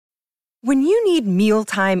When you need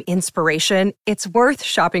mealtime inspiration, it's worth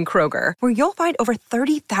shopping Kroger, where you'll find over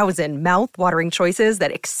 30,000 mouth-watering choices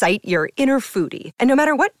that excite your inner foodie. And no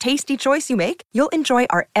matter what tasty choice you make, you'll enjoy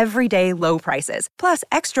our everyday low prices, plus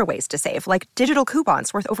extra ways to save, like digital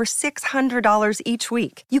coupons worth over $600 each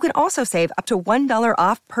week. You can also save up to $1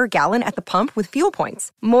 off per gallon at the pump with fuel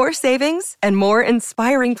points. More savings and more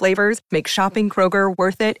inspiring flavors make shopping Kroger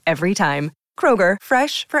worth it every time. Kroger,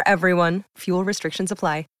 fresh for everyone. Fuel restrictions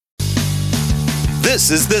apply.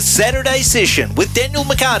 This is the Saturday Session with Daniel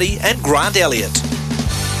McCarty and Grant Elliot.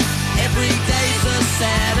 Every day's a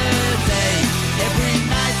Saturday, every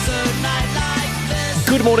night's a night like this.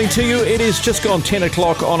 Good morning to you. It is just gone 10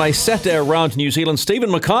 o'clock on a Saturday around New Zealand.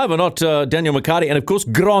 Stephen McIvor, not Daniel McCarty, and of course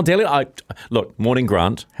Grant Elliot. Look, morning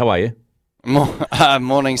Grant, how are you?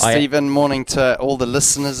 Morning, Stephen. Morning to all the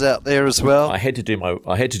listeners out there as well. I had to do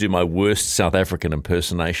my worst South African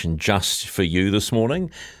impersonation just for you this morning.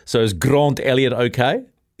 So is Grant Elliot okay?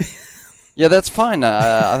 Yeah, that's fine.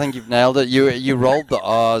 I think you've nailed it. You rolled the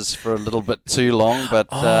R's for a little bit too long, but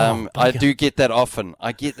I do get that often.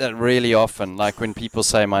 I get that really often. Like when people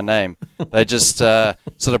say my name, they just sort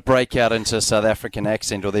of break out into a South African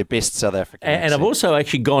accent or their best South African accent. And I've also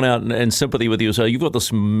actually gone out in sympathy with you. So you've got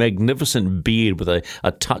this magnificent beard with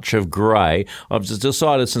a touch of grey. I've just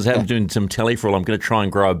decided, since I haven't been doing some telly for a while, I'm going to try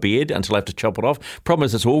and grow a beard until I have to chop it off. Problem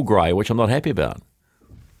is it's all grey, which I'm not happy about.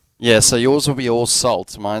 Yeah, so yours will be all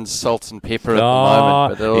salt. Mine's salt and pepper at the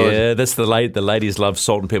moment. But yeah, that's the ladies love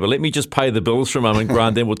salt and pepper. Let me just pay the bills for a moment,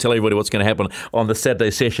 Grant, then we'll tell everybody what's going to happen on the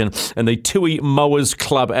Saturday Session in the Tui Mowers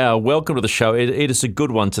Club Hour. Welcome to the show. It is a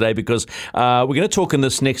good one today because we're going to talk in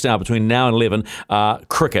this next hour between now and 11,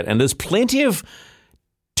 cricket. And there's plenty of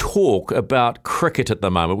talk about cricket at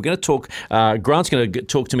the moment. We're going to talk, Grant's going to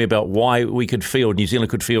talk to me about why New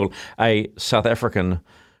Zealand could field a South African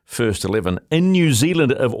first 11 in New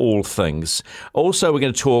Zealand, of all things. Also, we're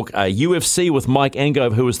going to talk UFC with Mike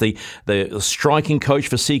Angove, who is the striking coach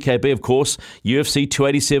for CKB, of course. UFC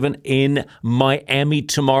 287 in Miami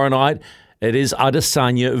tomorrow night. It is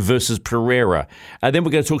Adesanya versus Pereira. And then we're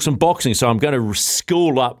going to talk some boxing. So I'm going to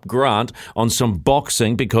school up Grant on some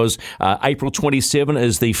boxing because April 27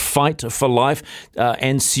 is the Fight for Life.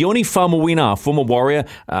 And Sione Faumuina, former warrior,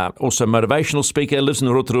 also motivational speaker, lives in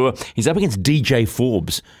Rotorua. He's up against DJ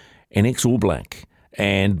Forbes, an ex-All Black.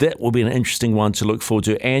 And that will be an interesting one to look forward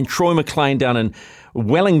to. And Troy McLean down in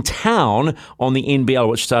Wellington on the NBL,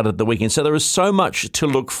 which started at the weekend. So there is so much to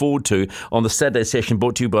look forward to on the Saturday Session,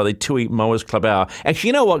 brought to you by the Tui Mowers Club Hour. Actually,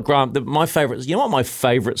 you know what, Grant? You know what my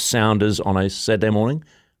favourite sound is on a Saturday morning?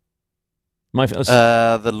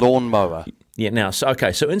 The lawnmower. Yeah. Now, so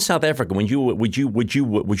in South Africa, would you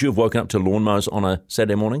have woken up to lawnmowers on a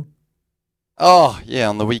Saturday morning? Oh yeah,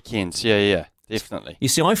 on the weekends. Yeah. Definitely. You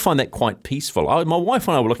see, I find that quite peaceful. My wife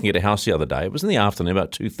and I were looking at a house the other day. It was in the afternoon,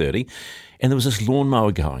 about 2:30, and there was this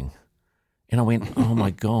lawnmower going. And I went, oh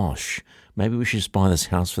my gosh, maybe we should just buy this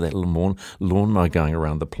house for that little lawnmower going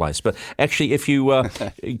around the place. But actually, if you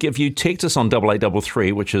text us on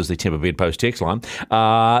 8833, which is the Temper Bed Post text line,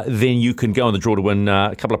 then you can go in the draw to win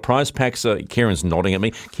a couple of prize packs. Kieran's nodding at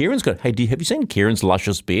me. Have you seen Kieran's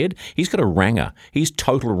luscious beard? He's got a ranger. He's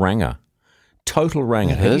total ranger. Total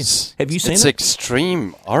ranger. Have you seen it? It's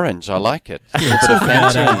extreme orange. I like it.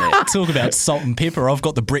 Talk about salt and pepper. I've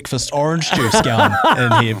got the breakfast orange juice going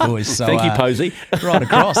in here, boys. So, thank you, Posey. Right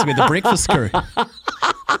across with the breakfast crew.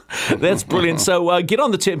 That's brilliant. So get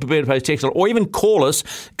on the Temper Bed Post text line or even call us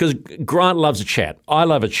because Grant loves a chat. I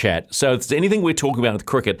love a chat. So if there's anything we're talking about with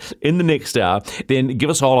cricket in the next hour, then give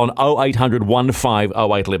us a call on 0800 15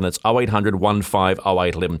 0811. That's 0800 15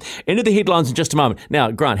 0811. Into the headlines in just a moment.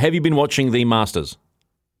 Now, Grant, have you been watching the Masters?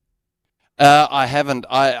 I haven't.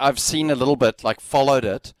 I've seen a little bit, followed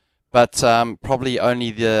it, but probably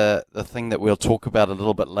only the thing that we'll talk about a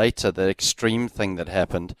little bit later, the extreme thing that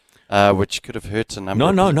happened. Which could have hurt a number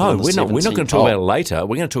of people. No. We're not going to talk about it later.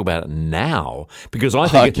 We're going to talk about it now because I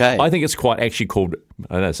think it's quite actually called.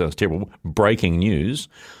 I know it sounds terrible. Breaking news,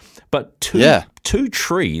 but two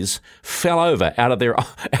trees fell over out of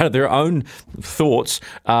their own thoughts.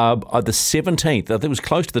 The 17th, I think it was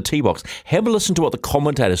close to the tee box. Have a listen to what the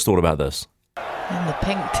commentators thought about this. In the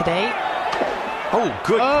pink today. Oh,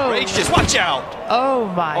 good gracious! Watch out! Oh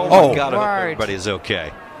my! Oh God! I hope everybody is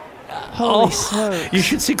okay. Holy smokes. You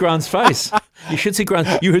should see Grant's face.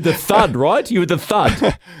 You heard the thud, right? You heard the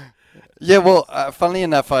thud. Yeah, well, funnily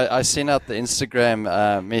enough, I sent out the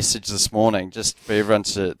Instagram message this morning just for everyone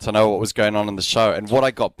to know what was going on in the show. And what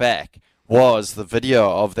I got back was the video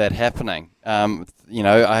of that happening.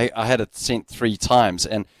 I had it sent 3 times.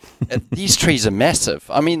 And these trees are massive.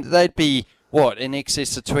 I mean, they'd be in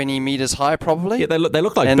excess of 20 meters high, probably. Yeah, they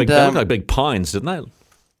look like big pines, didn't they?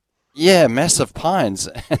 Yeah, massive pines.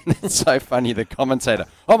 And it's so funny, the commentator.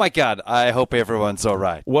 Oh, my God, I hope everyone's all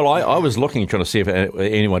right. Well, I was looking, trying to see if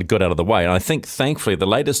anyone got out of the way. And I think, thankfully, the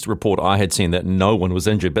latest report I had seen that no one was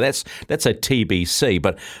injured. But that's a TBC.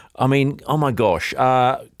 But, I mean, oh, my gosh,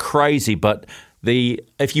 crazy. But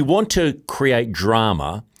if you want to create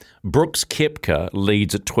drama, Brooks Koepka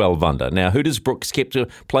leads at 12 under. Now, who does Brooks Koepka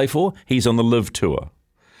play for? He's on the LIV Tour.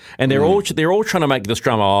 And they're all trying to make this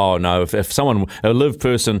drama. Oh no! If a LIV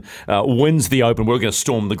person wins the Open, we're going to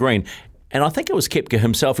storm the green. And I think it was Koepka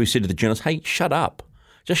himself who said to the journalist, "Hey, shut up!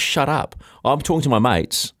 Just shut up! I'm talking to my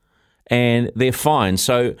mates, and they're fine."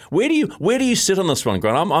 So where do you sit on this one,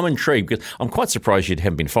 Grant? I'm intrigued because I'm quite surprised you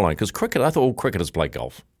haven't been following. Because cricket, I thought all cricketers play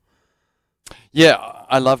golf. Yeah,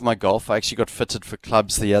 I love my golf. I actually got fitted for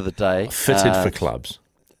clubs the other day. Fitted for clubs.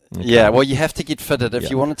 Okay. Yeah, well, you have to get fitted. If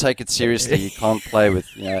you want to take it seriously, you can't play with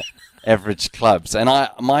average clubs. And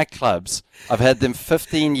my clubs, I've had them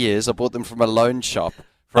 15 years. I bought them from a loan shop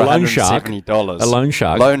for $170. A loan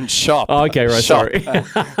shark? Loan shop. Oh, okay, right, sorry.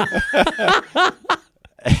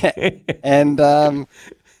 And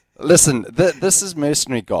listen, this is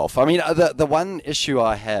mercenary golf. I mean, the one issue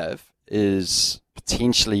I have is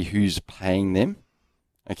potentially who's playing them.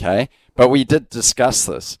 Okay, but we did discuss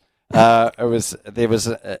this. There was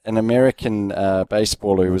an American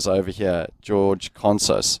baseballer who was over here, George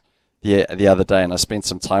Consos, the other day, and I spent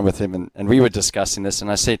some time with him, and we were discussing this, and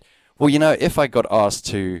I said, well, if I got asked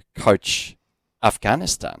to coach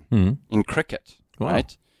Afghanistan in cricket,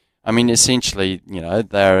 right? I mean, essentially,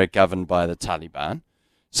 they're governed by the Taliban.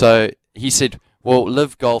 So he said, well,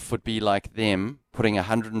 LIV Golf would be like them putting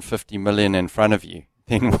 150 million in front of you.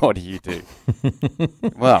 Then what do you do?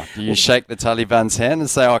 Well, do you shake the Taliban's hand and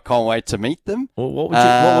say, I can't wait to meet them? Well, what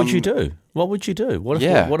would you do? What would you do? What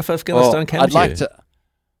if Afghanistan came to you?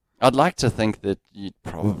 I'd like to think that you'd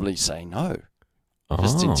probably say no,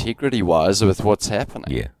 just integrity-wise with what's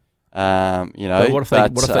happening. Yeah. But what if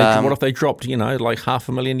they dropped, like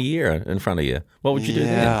 $500,000 a year in front of you? What would you do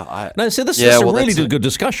then? This is a really good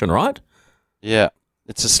discussion, right? Yeah.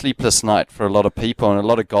 It's a sleepless night for a lot of people, and a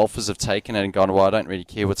lot of golfers have taken it and gone, well, I don't really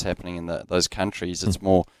care what's happening in those countries. It's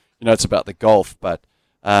more, it's about the golf. But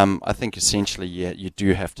I think essentially, you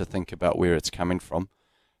do have to think about where it's coming from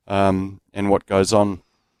and what goes on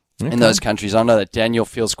in those countries. I know that Daniel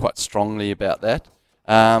feels quite strongly about that.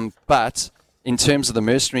 But in terms of the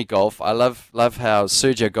mercenary golf, I love how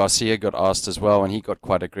Sergio Garcia got asked as well, and he got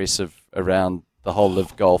quite aggressive around the whole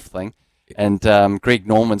LIV Golf thing. And Greg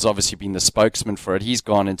Norman's obviously been the spokesman for it. He's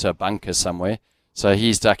gone into a bunker somewhere, so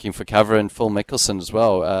he's ducking for cover. And Phil Mickelson as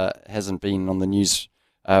well hasn't been on the news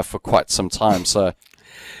for quite some time. So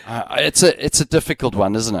it's a difficult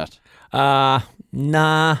one, isn't it?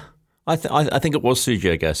 Nah. I think it was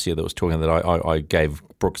Sergio Garcia that was talking that I gave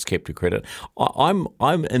Brooks Koepka credit.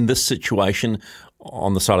 I'm in this situation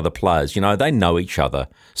on the side of the players. They know each other.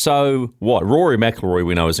 So what? Rory McIlroy,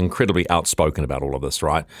 we know, is incredibly outspoken about all of this,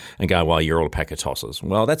 right? And go, well, you're all a pack of tossers.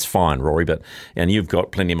 Well, that's fine, Rory, and you've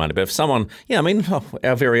got plenty of money. But if someone,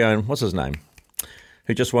 our very own, what's his name?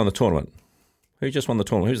 Who just won the tournament? Who's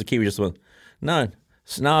the Kiwi just won? No,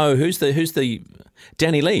 who's the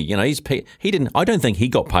Danny Lee? He didn't. I don't think he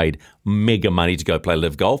got paid mega money to go play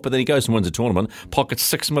LIV Golf, but then he goes and wins a tournament, pockets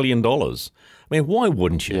 $6 million. I mean, why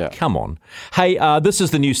wouldn't you? Yeah. Come on. Hey, this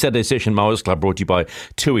is the new Saturday Session Mowers Club brought to you by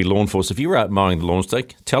Tui Lawn Force. If you're out mowing the lawns today,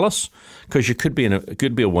 tell us, because you could be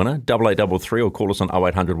a winner. 8833 or call us on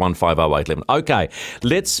 0800 150 811. Okay,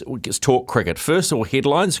 let's talk cricket. First of all,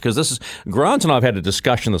 headlines, because this is Grant and I have had a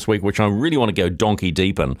discussion this week, which I really want to go donkey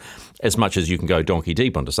deep in, as much as you can go donkey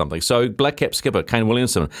deep into something. So, Black Cap skipper Kane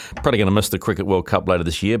Williamson probably going to miss the Cricket World Cup later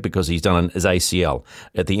this year because he's done his ACL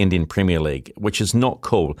at the Indian Premier League, which is not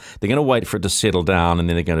cool. They're going to wait for it to settle down, and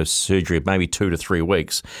then they're going to have surgery, maybe 2 to 3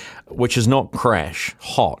 weeks, which is not crash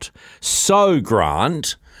hot. So,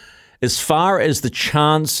 Grant, as far as the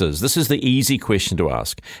chances, this is the easy question to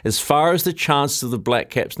ask, as far as the chances of the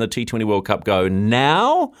Black Caps in the T20 World Cup go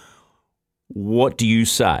now, what do you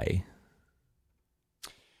say?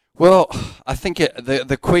 Well, I think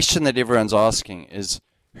the question that everyone's asking is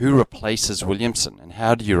who replaces Williamson, and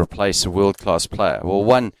how do you replace a world-class player? Well,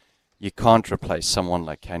 one, you can't replace someone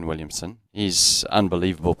like Kane Williamson. He's an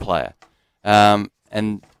unbelievable player. And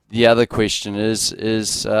the other question is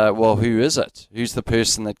well, who is it? Who's the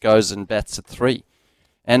person that goes and bats at 3?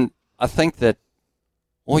 And I think that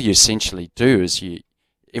all you essentially do is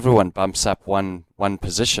everyone bumps up one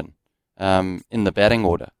position in the batting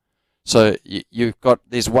order. So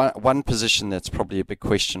there's one position that's probably a big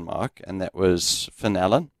question mark, and that was Phil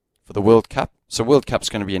for the World Cup. So World Cup's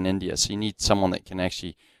going to be in India, so you need someone that can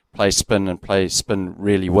actually play spin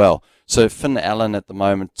really well. So Finn Allen at the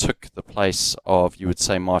moment took the place of, you would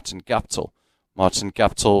say, Martin Guptill. Martin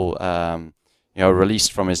Guptill,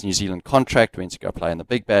 released from his New Zealand contract, went to go play in the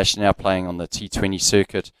Big Bash, now playing on the T20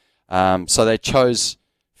 circuit. So they chose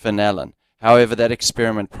Finn Allen. However, that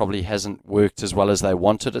experiment probably hasn't worked as well as they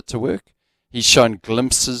wanted it to work. He's shown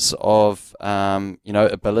glimpses of,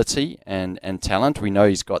 ability and talent. We know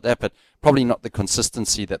he's got that, but probably not the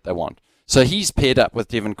consistency that they want. So he's paired up with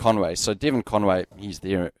Devon Conway. So Devon Conway, he's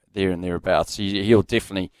there and thereabouts. He'll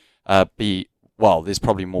definitely there's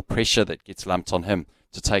probably more pressure that gets lumped on him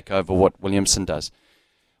to take over what Williamson does.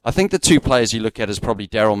 I think the two players you look at is probably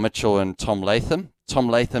Daryl Mitchell and Tom Latham. Tom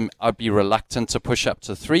Latham, I'd be reluctant to push up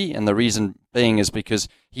to 3, and the reason being is because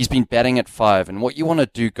he's been batting at 5. And what you want to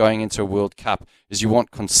do going into a World Cup is you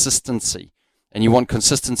want consistency, and you want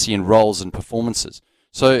consistency in roles and performances.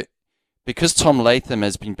 So because Tom Latham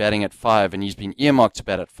has been batting at 5 and he's been earmarked to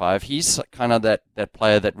bat at 5, he's kind of that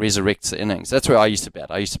player that resurrects the innings. That's where I used to bat.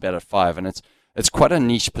 I used to bat at 5, and it's quite a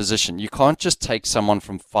niche position. You can't just take someone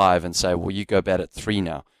from 5 and say, well, you go bat at 3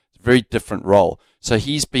 now. It's a very different role. So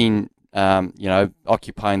he's been,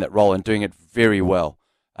 occupying that role and doing it very well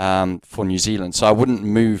for New Zealand. So I wouldn't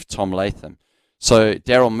move Tom Latham. So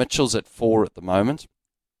Daryl Mitchell's at 4 at the moment.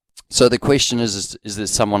 So the question is there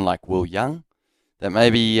someone like Will Young that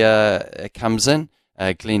maybe comes in?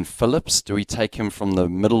 Glenn Phillips, do we take him from the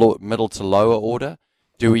middle to lower order?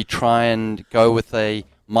 Do we try and go with a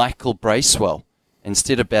Michael Bracewell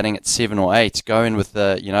instead of batting at 7 or 8? Go in with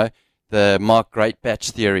the Mark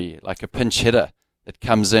Greatbatch theory, like a pinch hitter that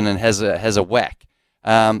comes in and has a whack.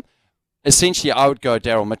 Essentially, I would go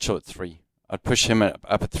Daryl Mitchell at 3. I'd push him up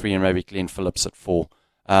at 3 and maybe Glenn Phillips at 4.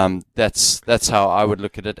 That's how I would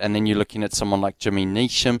look at it. And then you're looking at someone like Jimmy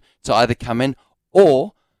Neesham to either come in,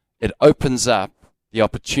 or it opens up the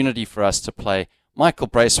opportunity for us to play Michael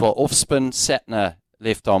Bracewell off spin, Satner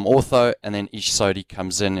left arm ortho, and then Ish Sodhi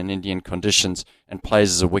comes in Indian conditions and plays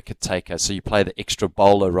as a wicket taker. So you play the extra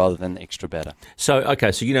bowler rather than the extra batter. So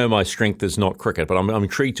my strength is not cricket, but I'm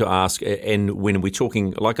intrigued to ask, and when we're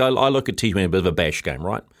talking, like I look at T20 a bit of a bash game,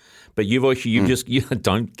 right? But you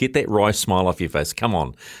don't get that wry smile off your face. Come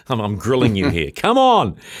on, I'm grilling you here. Come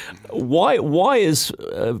on, why is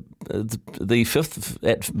the fifth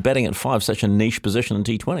at batting at 5 such a niche position in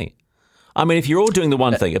T20? I mean, if you're all doing the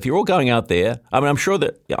one thing, if you're all going out there, I mean, I'm sure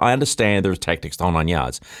that I understand there's tactics, the whole 9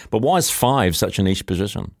 yards, but why is 5 such a niche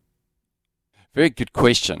position? Very good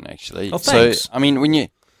question, actually. Oh, thanks. So, I mean, when you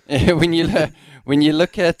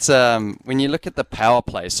look at the power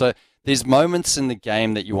play, so there's moments in the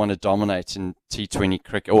game that you want to dominate in T20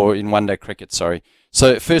 cricket or in one-day cricket. Sorry.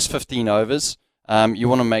 So first 15 overs, you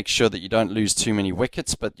want to make sure that you don't lose too many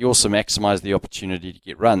wickets, but you also maximize the opportunity to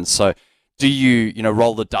get runs. So do you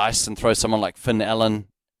roll the dice and throw someone like Finn Allen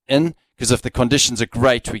in? Because if the conditions are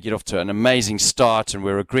great, we get off to an amazing start and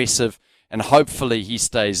we're aggressive, and hopefully he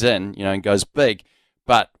stays in, and goes big.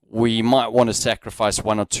 But we might want to sacrifice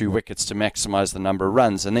 1 or 2 wickets to maximize the number of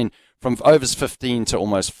runs. And then from overs 15 to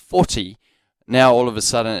almost 40, now all of a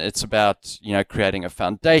sudden it's about, creating a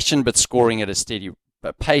foundation, but scoring at a steady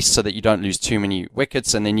pace so that you don't lose too many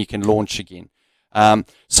wickets, and then you can launch again.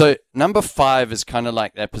 So number 5 is kind of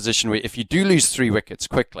like that position where if you do lose 3 wickets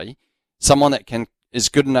quickly, someone that is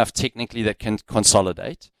good enough technically that can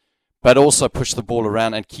consolidate, but also push the ball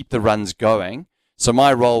around and keep the runs going. So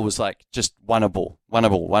my role was like just one a ball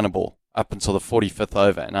up until the 45th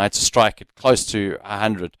over, and I had to strike it close to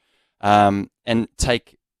 100 and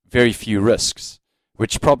take very few risks,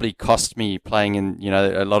 which probably cost me playing in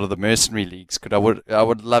a lot of the mercenary leagues. Because I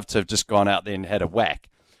would love to have just gone out there and had a whack.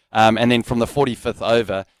 And then from the 45th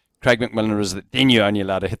over, Craig McMillan was then you're only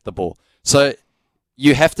allowed to hit the ball. So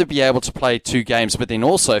you have to be able to play 2 games, but then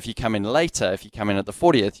also if you come in later, if you come in at the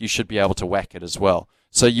 40th, you should be able to whack it as well.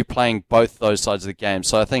 So you're playing both those sides of the game.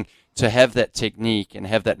 So I think to have that technique and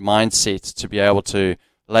have that mindset to be able to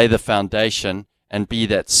lay the foundation and be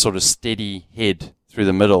that sort of steady head through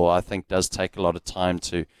the middle, I think does take a lot of time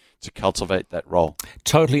to cultivate that role.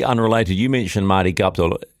 Totally unrelated. You mentioned Marty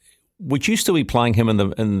Guptill. Would you still be playing him in the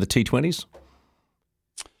T20s?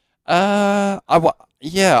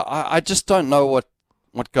 I just don't know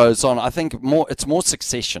what goes on. I think it's more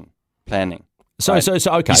succession planning. So right?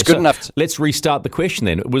 Okay. He's good enough let's restart the question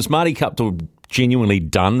then. Was Marty Guptill genuinely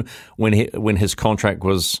done when his contract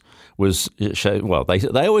was well?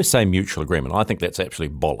 They always say mutual agreement. I think that's actually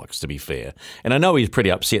bollocks, to be fair. And I know he's pretty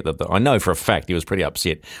upset I know for a fact he was pretty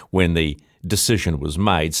upset when the decision was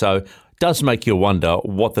made. So. Does make you wonder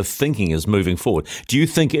what the thinking is moving forward. Do you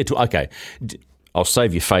think I'll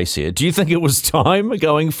save your face here. Do you think it was time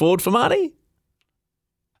going forward for Marty?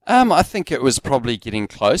 I think it was probably getting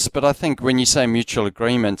close, but I think when you say mutual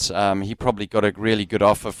agreement, he probably got a really good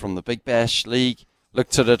offer from the Big Bash League.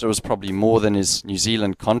 Looked at it, it was probably more than his New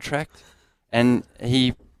Zealand contract. And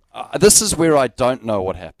this is where I don't know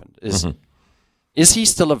what happened. Is he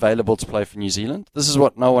still available to play for New Zealand? This is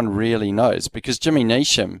what no one really knows, because Jimmy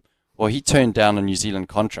Neesham, well, he turned down a New Zealand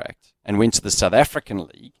contract and went to the South African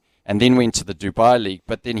League and then went to the Dubai League,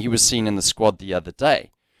 but then he was seen in the squad the other day.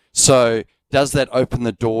 So does that open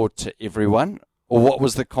the door to everyone? Or what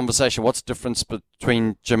was the conversation? What's the difference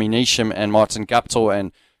between Jimmy Neesham and Martin Gaptel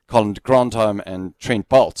and Colin de Grandhomme and Trent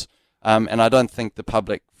Bolt? And I don't think the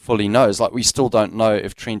public fully knows. Like, we still don't know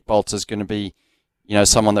if Trent Bolt is going to be,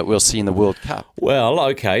 someone that we'll see in the World Cup. Well,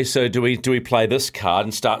 okay, so do we play this card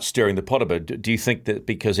and start stirring the pot a bit? Do you think that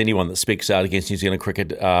because anyone that speaks out against New Zealand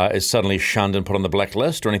cricket is suddenly shunned and put on the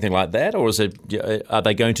blacklist or anything like that? Or are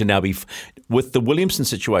they going to now be, with the Williamson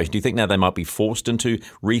situation, do you think now they might be forced into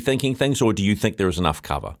rethinking things, or do you think there is enough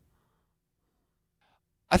cover?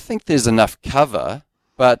 I think there's enough cover,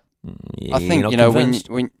 but I think,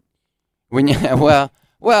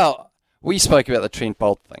 well, we spoke about the Trent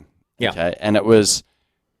Bolt thing. Yeah. Okay, and it was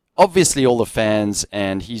obviously all the fans,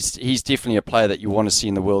 and he's definitely a player that you want to see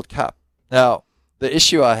in the World Cup. Now, the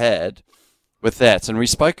issue I had with that, and we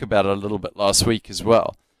spoke about it a little bit last week as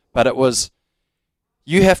well, but it was,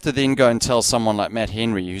 you have to then go and tell someone like Matt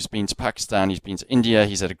Henry, who's been to Pakistan, he's been to India,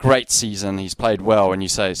 he's had a great season, he's played well, and you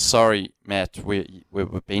say, sorry, Matt, we're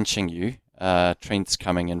benching you. Trent's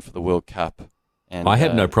coming in for the World Cup. And I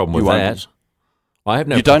have no problem with that.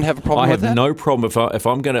 You don't have a problem with that? I have no problem if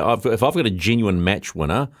I've got a genuine match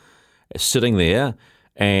winner sitting there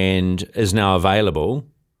and is now available,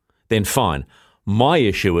 then fine. My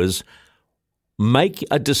issue is make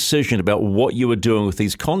a decision about what you are doing with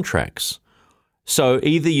these contracts. So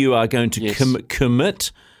either you are going to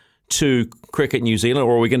commit to Cricket New Zealand,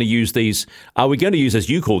 or are we going to use these? Are we going to use, as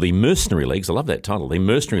you call the mercenary leagues? I love that title, the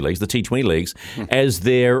mercenary leagues, the T20 leagues, as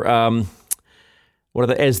their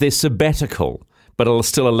as their sabbatical, but it'll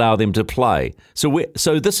still allow them to play. So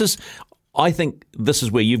this is, I think, this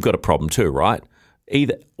is where you've got a problem too, right?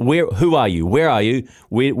 Either who are you? Where are you?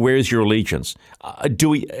 Where is your allegiance?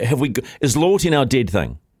 Is loyalty now a dead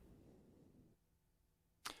thing?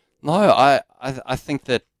 No, I think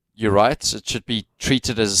that you're right. It should be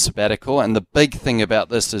treated as a sabbatical. And the big thing about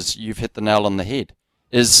this is, you've hit the nail on the head,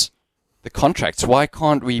 is the contracts. Why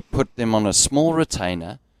can't we put them on a small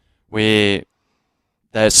retainer where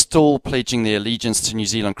they're still pledging their allegiance to New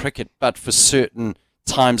Zealand cricket, but for certain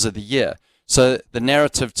times of the year? So the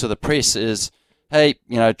narrative to the press is, hey,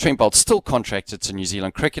 Trent Bolt's still contracted to New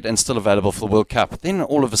Zealand cricket and still available for the World Cup. Then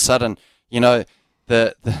all of a sudden,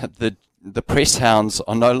 the press hounds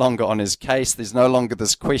are no longer on his case. There's no longer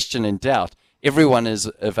this question in doubt. Everyone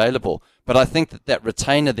is available. But I think that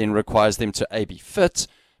retainer then requires them to be fit,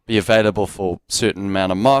 be available for certain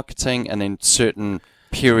amount of marketing, and then certain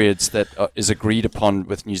periods that is agreed upon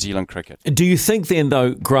with New Zealand cricket. Do you think then,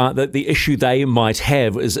 though, Grant, that the issue they might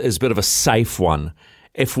have is a bit of a safe one?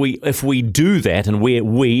 If we do that, and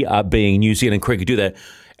we are being New Zealand cricket do that,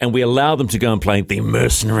 and we allow them to go and play the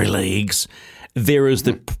mercenary leagues, there is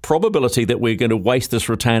the probability that we're going to waste this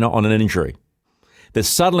retainer on an injury. That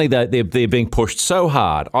suddenly they're being pushed so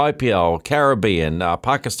hard, IPL, Caribbean,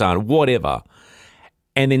 Pakistan, whatever,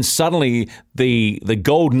 and then suddenly the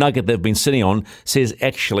gold nugget they've been sitting on says,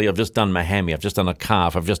 actually, I've just done my hammy, I've just done a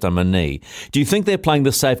calf, I've just done my knee. Do you think they're playing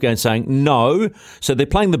the safe game, saying no? So they're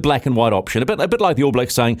playing the black and white option, a bit like the All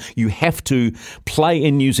Blacks saying you have to play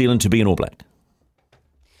in New Zealand to be an All Black?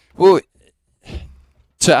 Well,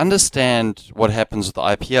 to understand what happens with the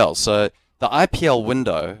IPL, so the IPL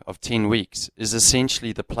window of 10 weeks is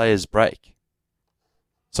essentially the players' break.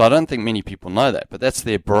 So I don't think many people know that, but that's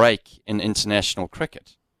their break in international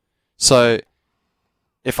cricket. So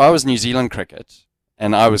if I was New Zealand cricket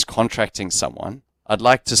and I was contracting someone, I'd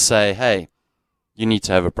like to say, hey, you need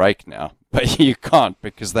to have a break now. But you can't,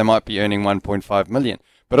 because they might be earning 1.5 million.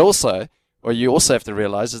 But also, what you also have to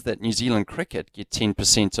realize is that New Zealand cricket get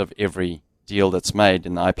 10% of every deal that's made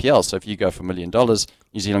in the IPL. So if you go for $1 million,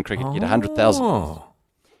 New Zealand cricket get 100,000.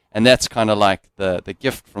 And that's kind of like the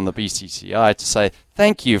gift from the BCCI to say,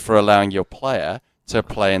 thank you for allowing your player to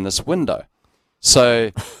play in this window.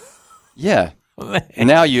 So, yeah,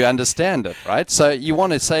 now you understand it, right? So you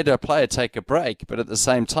want to say to a player, take a break, but at the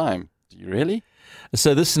same time, do you really?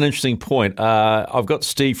 So this is an interesting point. I've got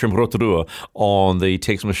Steve from Rotorua on the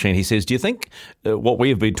text machine. He says, do you think what we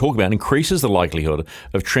have been talking about increases the likelihood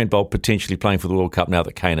of Trent Bolt potentially playing for the World Cup now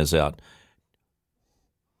that Kane is out?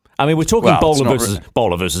 I mean, we're talking Well, it's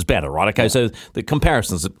bowler versus batter, right? Okay, so the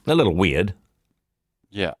comparison's a little weird.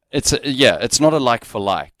 Yeah, it's not a like for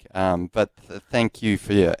like. But thank you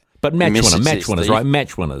for your. But match winners, Steve. right?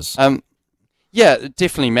 Match winners. Yeah,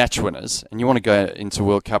 definitely match winners, and you want to go into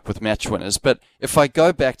World Cup with match winners. But if I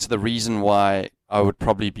go back to the reason why I would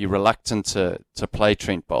probably be reluctant to play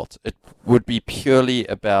Trent Boult, it would be purely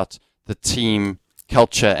about the team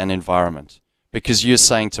culture and environment. Because you're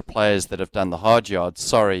saying to players that have done the hard yards,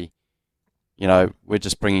 sorry, we're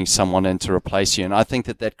just bringing someone in to replace you. And I think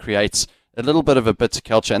that creates a little bit of a bitter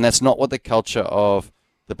culture, and that's not what the culture of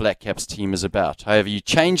the Black Caps team is about. However, you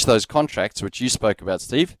change those contracts, which you spoke about,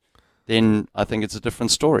 Steve, then I think it's a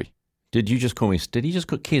different story. Did he just call me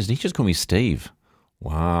Steve?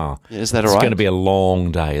 Wow. Yeah, is that all right? It's going to be a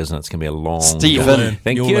long day, isn't it? It's going to be a long Stephen. day.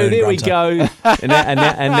 Thank You'll you. learn, There we Grunter. go.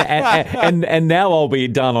 And now I'll be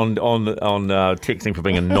done on texting for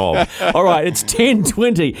being a knob. All right, it's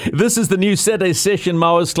 10:20. This is the new Saturday Session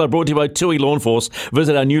Mowers Club brought to you by Tui Lawn Force.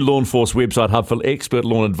 Visit our new Lawn Force website hub for expert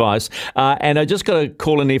lawn advice. And I just got a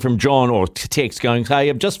call in here from John, or text going, hey,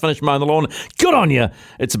 I've just finished mowing the lawn. Good on you.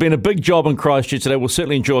 It's been a big job in Christchurch today. We'll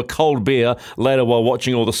certainly enjoy a cold beer later while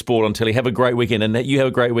watching all the sport until you have a great weekend. And you have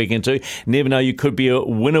a great weekend too. Never know, you could be a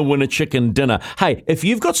winner chicken dinner. Hey, if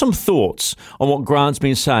you've got some thoughts on what Grant's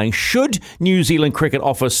been saying, should New Zealand cricket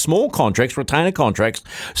offer small contracts, retainer contracts,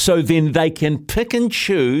 so then they can pick and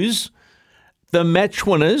choose the match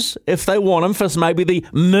winners if they want them for maybe the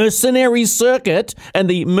mercenary circuit and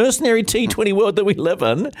the mercenary T20 world that we live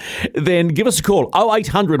in, then give us a call.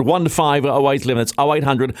 0800 150811. It's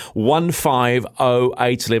 0800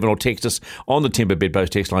 150811, or text us on the Timber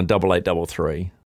Bedpost text line 8833.